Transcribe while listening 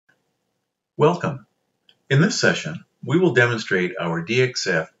Welcome. In this session, we will demonstrate our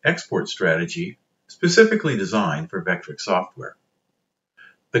DXF export strategy specifically designed for Vectric software.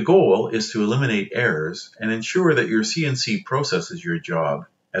 The goal is to eliminate errors and ensure that your CNC processes your job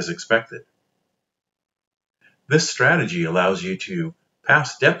as expected. This strategy allows you to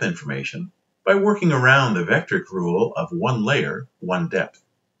pass depth information by working around the Vectric rule of one layer, one depth.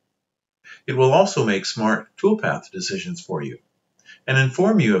 It will also make smart toolpath decisions for you and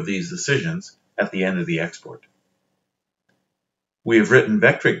inform you of these decisions at the end of the export. We have written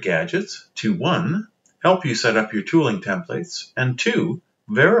Vectric gadgets to 1. Help you set up your tooling templates, and 2.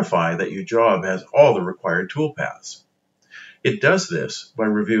 Verify that your job has all the required toolpaths. It does this by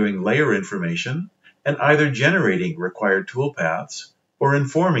reviewing layer information and either generating required toolpaths or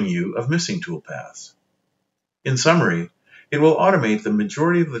informing you of missing toolpaths. In summary, it will automate the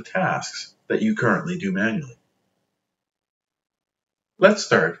majority of the tasks that you currently do manually. Let's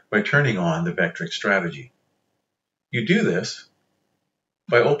start by turning on the Vectric strategy. You do this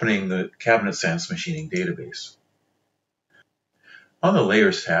by opening the Cabinet Sense Machining database. On the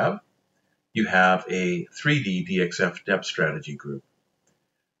Layers tab, you have a 3D DXF depth strategy group.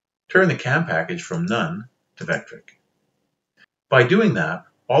 Turn the CAM package from None to Vectric. By doing that,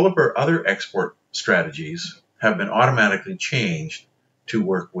 all of our other export strategies have been automatically changed to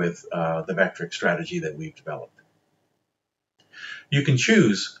work with the Vectric strategy that we've developed. You can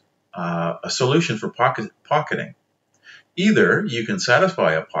choose a solution for pocketing. Either you can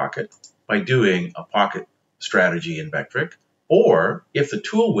satisfy a pocket by doing a pocket strategy in Vectric, or if the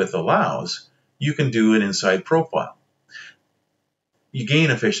tool width allows, you can do an inside profile. You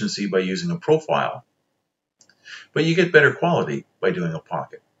gain efficiency by using a profile, but you get better quality by doing a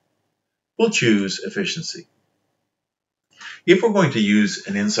pocket. We'll choose efficiency. If we're going to use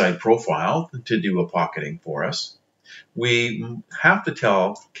an inside profile to do a pocketing for us, we have to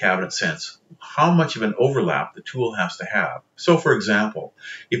tell Cabinet Sense how much of an overlap the tool has to have. So for example,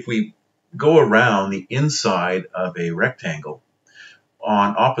 if we go around the inside of a rectangle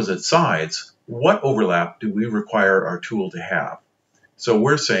on opposite sides, what overlap do we require our tool to have? So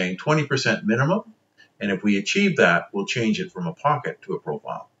we're saying 20% minimum, and if we achieve that, we'll change it from a pocket to a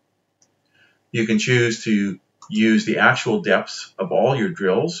profile. You can choose to use the actual depths of all your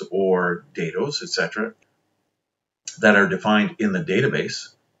drills or dados, etc., that are defined in the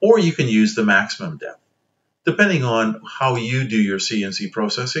database, or you can use the maximum depth. Depending on how you do your CNC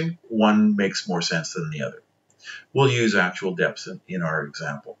processing, one makes more sense than the other. We'll use actual depths in our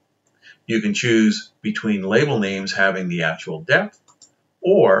example. You can choose between label names having the actual depth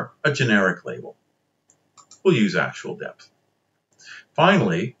or a generic label. We'll use actual depth.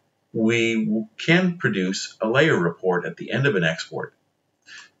 Finally, we can produce a layer report at the end of an export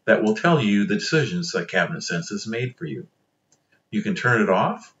that will tell you the decisions that Cabinet Sense has made for you. You can turn it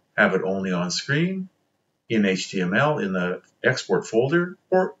off, have it only on screen, in HTML, in the export folder,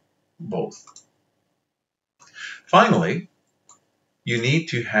 or both. Finally, you need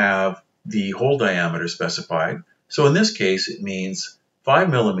to have the hole diameter specified. So in this case, it means 5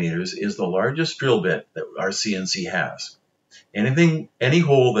 millimeters is the largest drill bit that our CNC has. Any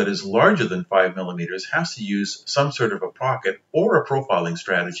hole that is larger than 5 millimeters has to use some sort of a pocket or a profiling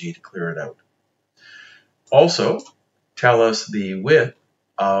strategy to clear it out. Also, tell us the width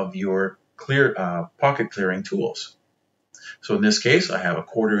of your pocket clearing tools. So in this case, I have a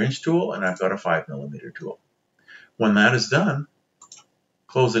 1/4 inch tool and I've got a 5 millimeter tool. When that is done,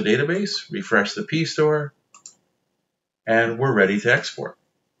 close the database, refresh the P-Store, and we're ready to export.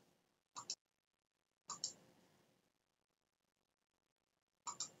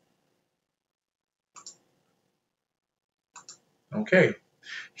 Okay,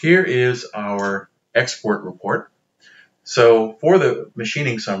 here is our export report. So for the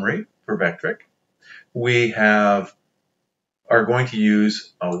machining summary for Vectric, we are going to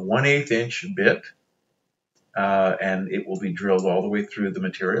use a 1/8 inch bit, and it will be drilled all the way through the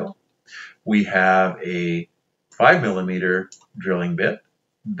material. We have a 5 millimeter drilling bit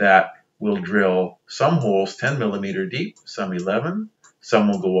that will drill some holes 10 millimeter deep, some 11, some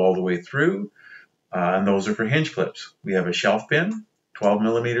will go all the way through. And those are for hinge clips. We have a shelf pin, 12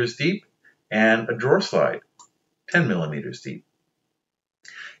 millimeters deep, and a drawer slide, 10 millimeters deep.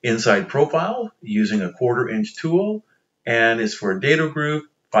 Inside profile, using a 1/4 inch tool, and is for a dado groove,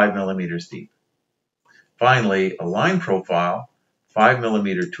 5 millimeters deep. Finally, a line profile, 5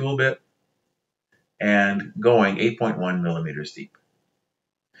 millimeter tool bit, and going 8.1 millimeters deep.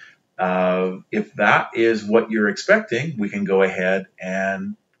 If that is what you're expecting, we can go ahead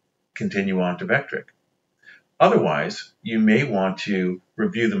and continue on to Vectric. Otherwise, you may want to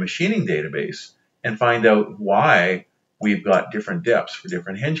review the machining database and find out why we've got different depths for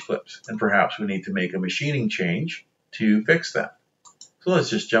different hinge clips, and perhaps we need to make a machining change to fix that. So let's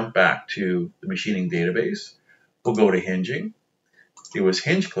just jump back to the machining database. We'll go to hinging. It was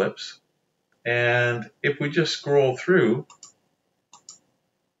hinge clips, and if we just scroll through,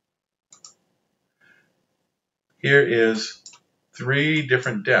 here is 3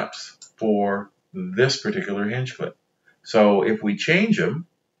 different depths for this particular hinge clip. So if we change them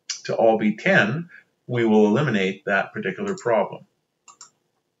to all be 10, we will eliminate that particular problem.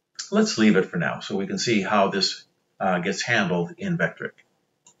 Let's leave it for now so we can see how this gets handled in Vectric.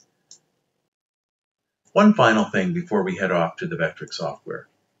 One final thing before we head off to the Vectric software.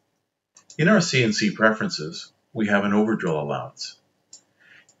 In our CNC preferences, we have an overdrill allowance.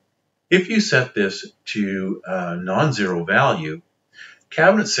 If you set this to a non-zero value,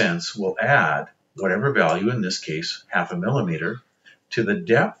 Cabinet Sense will add whatever value, in this case, 0.5 millimeter, to the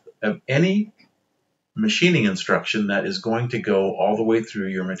depth of any machining instruction that is going to go all the way through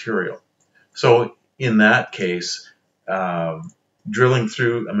your material. So in that case, drilling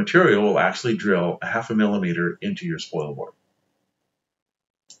through a material will actually drill 0.5 millimeter into your spoil board.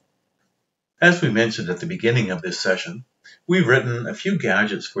 As we mentioned at the beginning of this session, we've written a few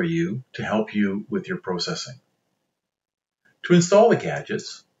gadgets for you to help you with your processing. To install the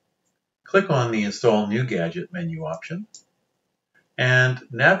gadgets, click on the Install New Gadget menu option and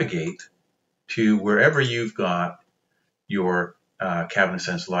navigate to wherever you've got your Cabinet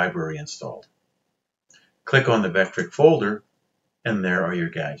Sense library installed. Click on the Vectric folder, and there are your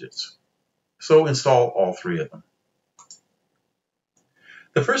gadgets. So install all 3 of them.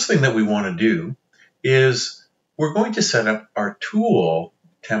 The first thing that we want to do is we're going to set up our tool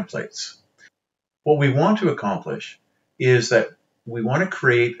templates. What we want to accomplish is that we want to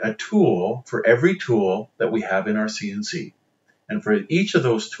create a tool for every tool that we have in our CNC. And for each of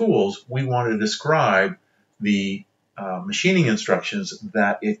those tools, we want to describe the machining instructions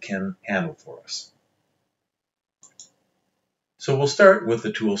that it can handle for us. So we'll start with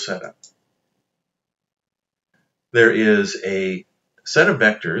the tool setup. There is a set of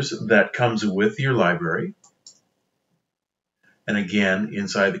vectors that comes with your library. And again,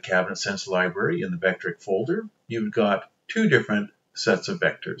 inside the Cabinet Sense library in the Vectric folder, you've got 2 different sets of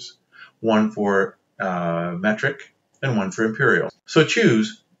vectors, one for metric and one for imperial. So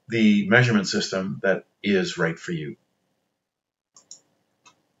choose the measurement system that is right for you.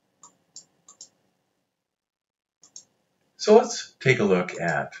 So let's take a look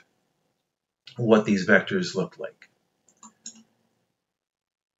at what these vectors look like.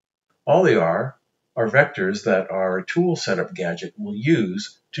 All they are vectors that our tool setup gadget will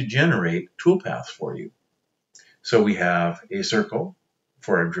use to generate toolpaths for you. So we have a circle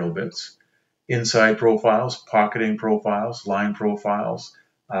for our drill bits, inside profiles, pocketing profiles, line profiles,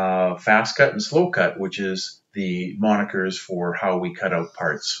 fast cut and slow cut, which is the monikers for how we cut out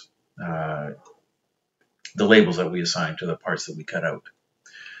parts, the labels that we assign to the parts that we cut out.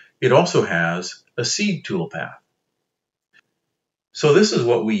 It also has a seed toolpath. So this is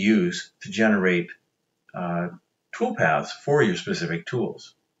what we use to generate toolpaths for your specific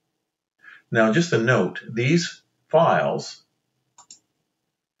tools. Now, just a note, these files,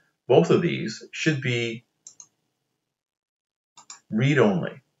 both of these, should be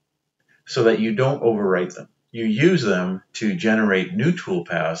read-only so that you don't overwrite them. You use them to generate new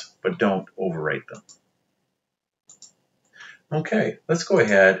toolpaths, but don't overwrite them. Okay, let's go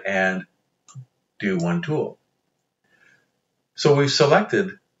ahead and do one tool. So we've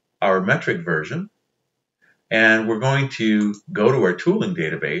selected our metric version, and we're going to go to our tooling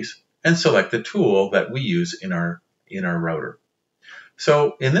database and select the tool that we use in our router.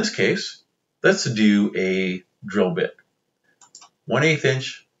 So in this case, let's do a drill bit, 1/8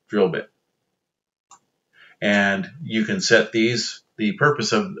 inch drill bit. And you can set these. The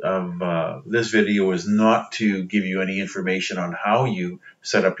purpose of this video is not to give you any information on how you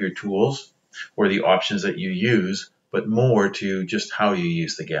set up your tools or the options that you use, but more to just how you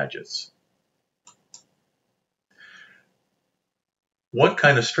use the gadgets. What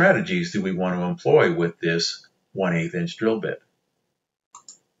kind of strategies do we want to employ with this 1/8 inch drill bit?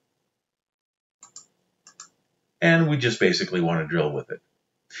 And we just basically want to drill with it.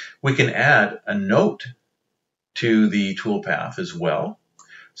 We can add a note to the toolpath as well.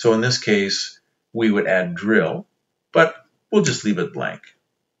 So in this case, we would add drill, but we'll just leave it blank.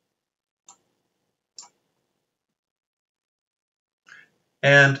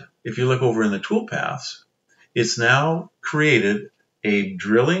 And if you look over in the toolpaths, it's now created a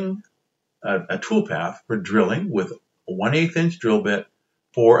toolpath for drilling with a 1/8 inch drill bit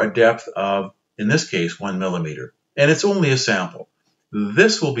for a depth of, in this case, 1 millimeter. And it's only a sample.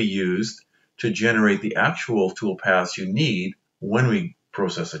 This will be used to generate the actual toolpaths you need when we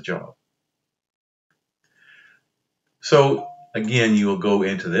process a job. So again, you will go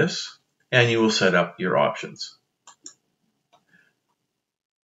into this and you will set up your options.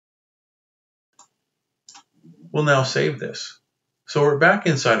 We'll now save this. So we're back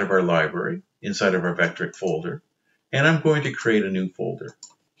inside of our library, inside of our Vectric folder, and I'm going to create a new folder.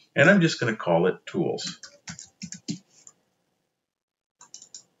 And I'm just going to call it Tools.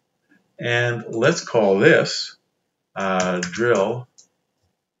 And let's call this Drill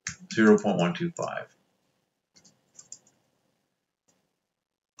 0.125.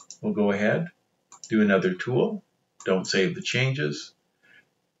 We'll go ahead, do another tool, don't save the changes,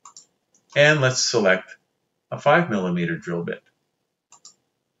 and let's select a 5mm drill bit.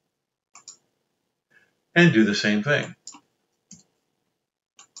 And do the same thing.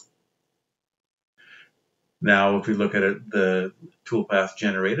 Now, if we look at it, the toolpath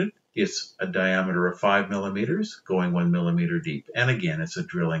generated, it's a diameter of 5mm going 1mm deep. And again, it's a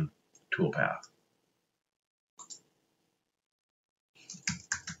drilling toolpath.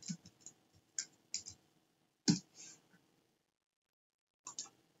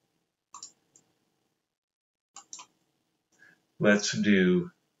 Let's do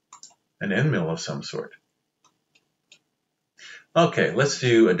an end mill of some sort. Okay, let's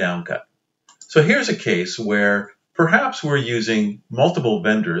do a down cut. So here's a case where perhaps we're using multiple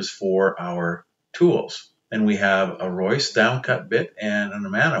vendors for our tools, and we have a Royce down cut bit and an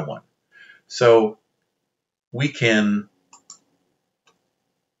Amana one. So we can,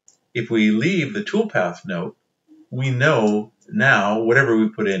 if we leave the toolpath note, we know now whatever we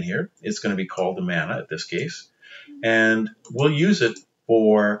put in here, it's going to be called Amana at this case, and we'll use it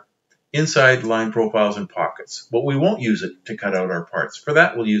for inside line profiles and pockets, but we won't use it to cut out our parts. For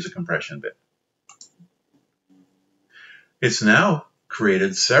that, we'll use a compression bit. It's now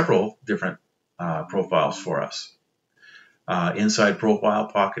created several different profiles for us. Inside profile,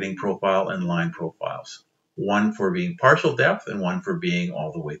 pocketing profile, and line profiles. One for being partial depth and one for being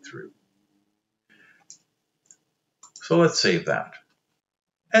all the way through. So let's save that.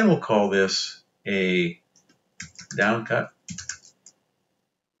 And we'll call this a down cut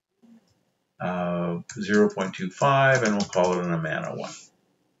 0.25, and we'll call it an Amana one.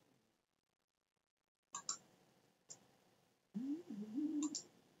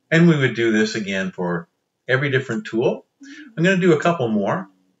 And we would do this again for every different tool. I'm going to do a couple more.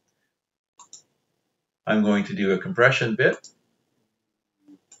 I'm going to do a compression bit.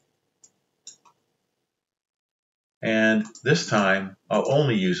 And this time, I'll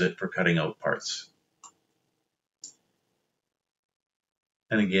only use it for cutting out parts.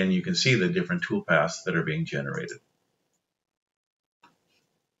 And again, you can see the different toolpaths that are being generated.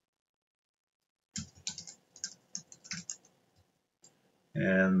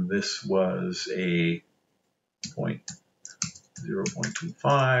 And this was a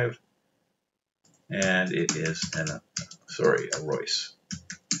 0.25, and it is a Royce.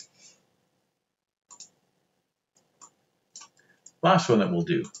 Last one that we'll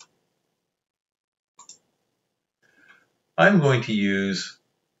do. I'm going to use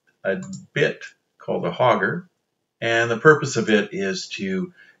a bit called a hogger, and the purpose of it is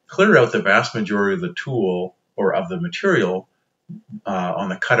to clear out the vast majority of the tool or of the material on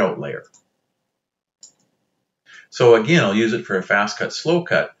the cutout layer. So again, I'll use it for a fast cut, slow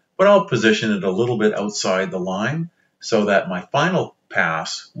cut, but I'll position it a little bit outside the line so that my final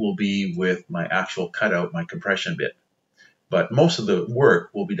pass will be with my actual cutout, my compression bit. But most of the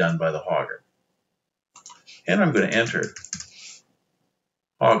work will be done by the hogger. And I'm going to enter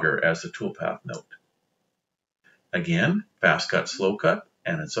hogger as the toolpath note. Again, fast cut, slow cut,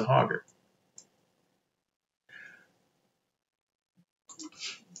 and it's a hogger.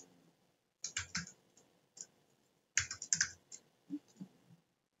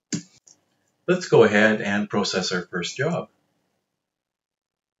 Let's go ahead and process our first job.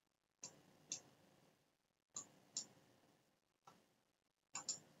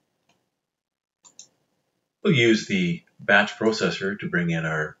 We'll use the batch processor to bring in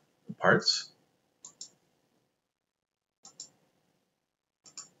our parts.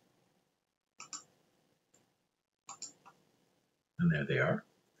 And there they are.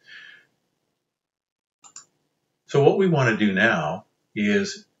 So what we want to do now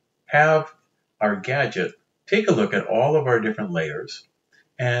is have our gadget take a look at all of our different layers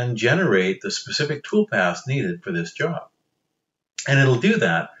and generate the specific toolpaths needed for this job. And it'll do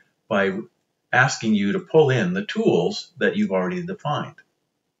that by asking you to pull in the tools that you've already defined.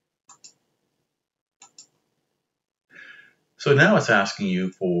 So now it's asking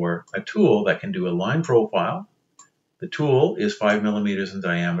you for a tool that can do a line profile, The tool is 5 millimeters in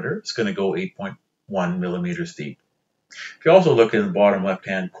diameter. It's going to go 8.1 millimeters deep. If you also look in the bottom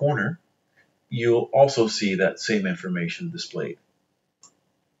left-hand corner, you'll also see that same information displayed.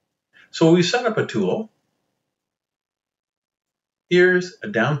 So we set up a tool. Here's a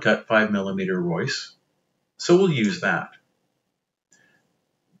downcut 5 millimeter Royce. So we'll use that.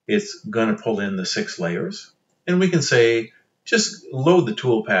 It's going to pull in the 6 layers. And we can say, just load the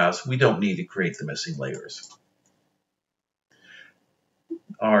toolpaths. We don't need to create the missing layers.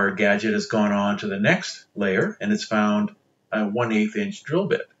 Our gadget has gone on to the next layer, and it's found a 1/8 inch drill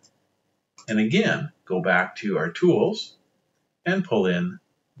bit. And again, go back to our tools and pull in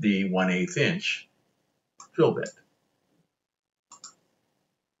the 1/8 inch drill bit.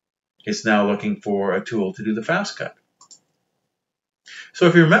 It's now looking for a tool to do the fast cut. So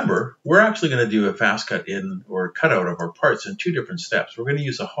if you remember, we're actually going to do a fast cut in or cutout of our parts in 2 different steps. We're going to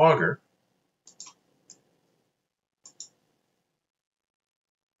use a auger.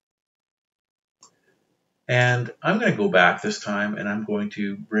 And I'm going to go back this time and I'm going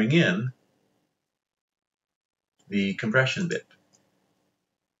to bring in the compression bit.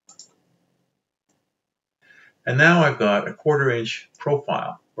 And now I've got a 1/4 inch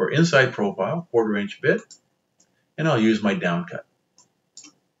profile, or inside profile, 1/4 inch bit, and I'll use my downcut.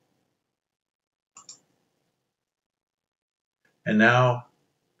 And now,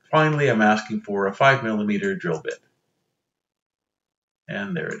 finally, I'm asking for a 5 millimeter drill bit.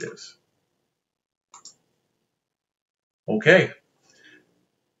 And there it is. Okay.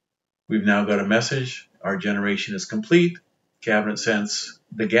 We've now got a message. Our generation is complete. Cabinet Sense,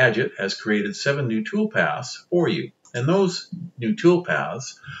 the gadget, has created 7 new toolpaths for you. And those new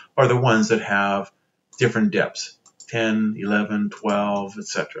toolpaths are the ones that have different depths, 10, 11, 12,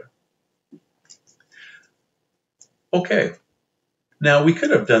 etc. Okay. Now, we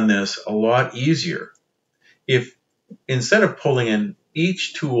could have done this a lot easier if instead of pulling in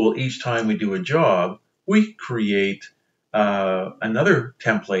each tool each time we do a job, we create another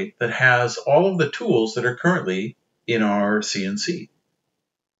template that has all of the tools that are currently in our CNC.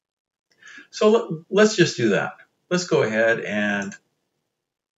 So let's just do that. Let's go ahead and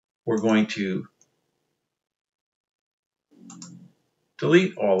we're going to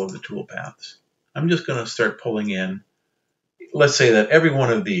delete all of the toolpaths. I'm just going to start pulling in. Let's say that every one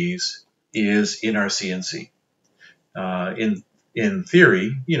of these is in our CNC. In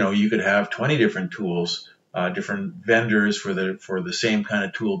theory, you could have 20 different tools, different vendors for the same kind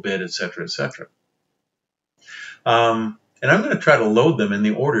of tool bit, etc., etc. And I'm going to try to load them in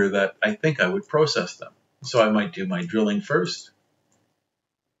the order that I think I would process them. So I might do my drilling first,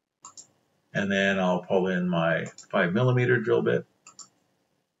 and then I'll pull in my 5 millimeter drill bit.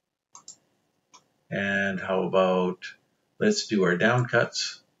 And how about, let's do our down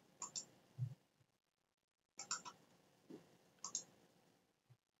cuts.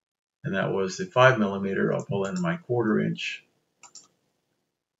 And that was the 5 millimeter. I'll pull in my 1/4 inch.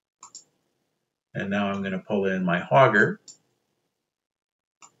 And now I'm going to pull in my auger.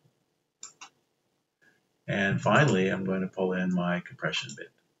 And finally, I'm going to pull in my compression bit.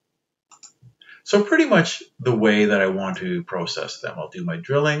 So pretty much the way that I want to process them. I'll do my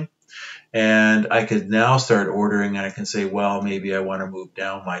drilling, and I could now start ordering, and I can say, well, maybe I want to move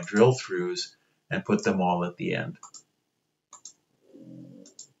down my drill throughs and put them all at the end.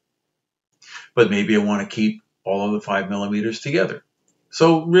 But maybe I want to keep all of the 5 millimeters together.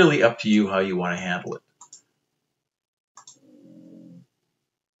 So really up to you how you want to handle it.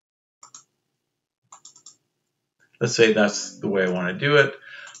 Let's say that's the way I want to do it.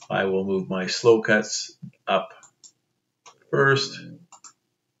 I will move my slow cuts up first.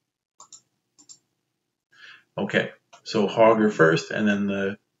 Okay, so auger first and then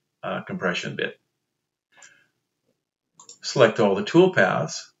the compression bit. Select all the tool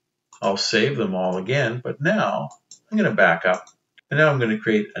paths. I'll save them all again, but now I'm going to back up. And now I'm going to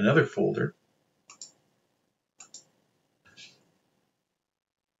create another folder.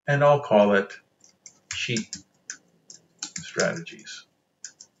 And I'll call it Sheet Strategies.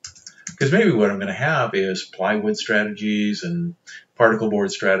 Because maybe what I'm going to have is plywood strategies and particle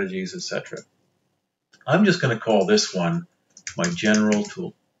board strategies, etc. I'm just going to call this one my general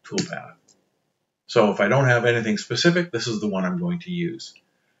toolpath. So if I don't have anything specific, this is the one I'm going to use.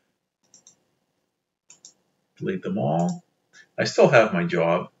 Delete them all. I still have my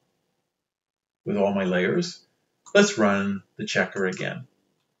job with all my layers. Let's run the checker again.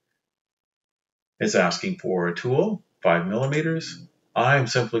 It's asking for a tool, 5 millimeters. I'm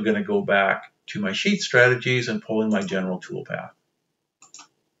simply going to go back to my sheet strategies and pull in my general toolpath.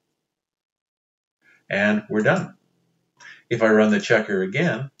 And we're done. If I run the checker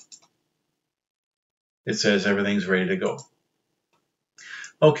again, it says everything's ready to go.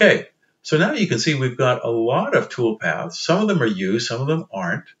 Okay, so now you can see we've got a lot of toolpaths. Some of them are used, some of them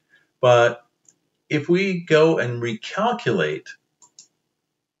aren't. But if we go and recalculate,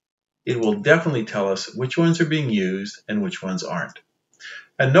 it will definitely tell us which ones are being used and which ones aren't.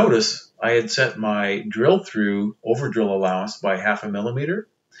 And notice I had set my drill through over drill allowance by 0.5 millimeter.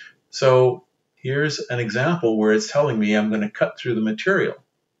 So here's an example where it's telling me I'm going to cut through the material,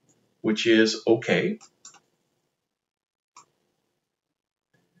 which is okay.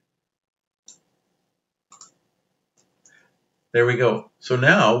 There we go. So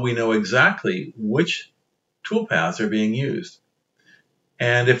now we know exactly which toolpaths are being used.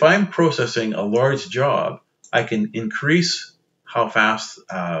 And if I'm processing a large job, I can increase how fast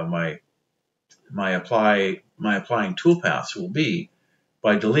my applying toolpaths will be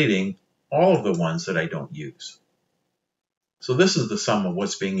by deleting all of the ones that I don't use. So this is the sum of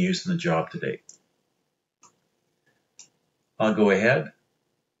what's being used in the job today. I'll go ahead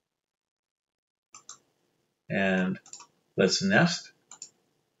and let's nest.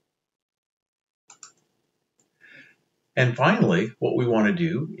 And finally, what we want to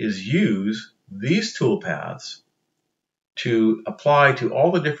do is use these toolpaths to apply to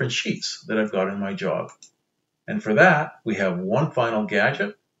all the different sheets that I've got in my job. And for that, we have one final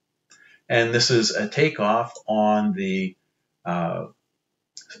gadget. And this is a takeoff on the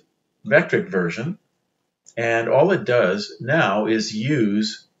Vectric version. And all it does now is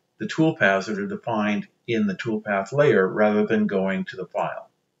use the toolpaths that are defined in the toolpath layer rather than going to the file.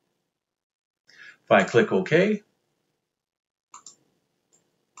 If I click OK,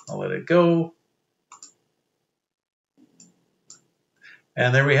 I'll let it go.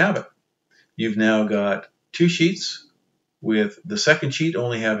 And there we have it. You've now got two sheets, with the second sheet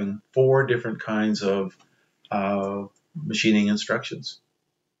only having 4 different kinds of machining instructions.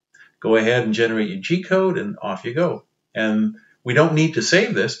 Go ahead and generate your G-code and off you go. And we don't need to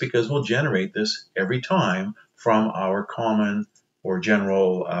save this because we'll generate this every time from our common or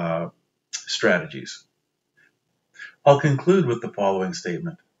general strategies. I'll conclude with the following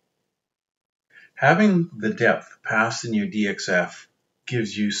statement. Having the depth passed in your DXF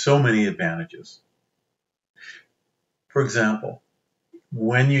gives you so many advantages. For example,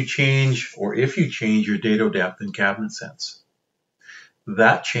 when you change or if you change your dado depth in cabinet sense,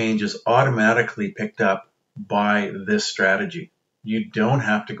 that change is automatically picked up by this strategy. You don't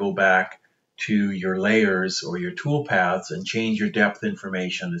have to go back to your layers or your toolpaths and change your depth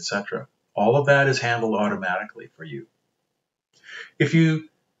information, etc. All of that is handled automatically for you. If you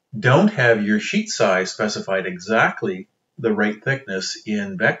don't have your sheet size specified exactly the right thickness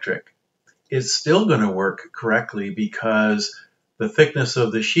in Vectric, it's still going to work correctly because the thickness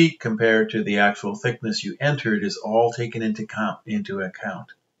of the sheet compared to the actual thickness you entered is all taken into account.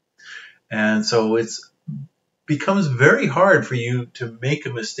 And so it becomes very hard for you to make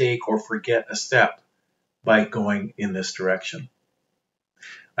a mistake or forget a step by going in this direction.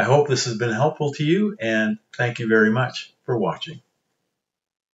 I hope this has been helpful to you, and thank you very much for watching.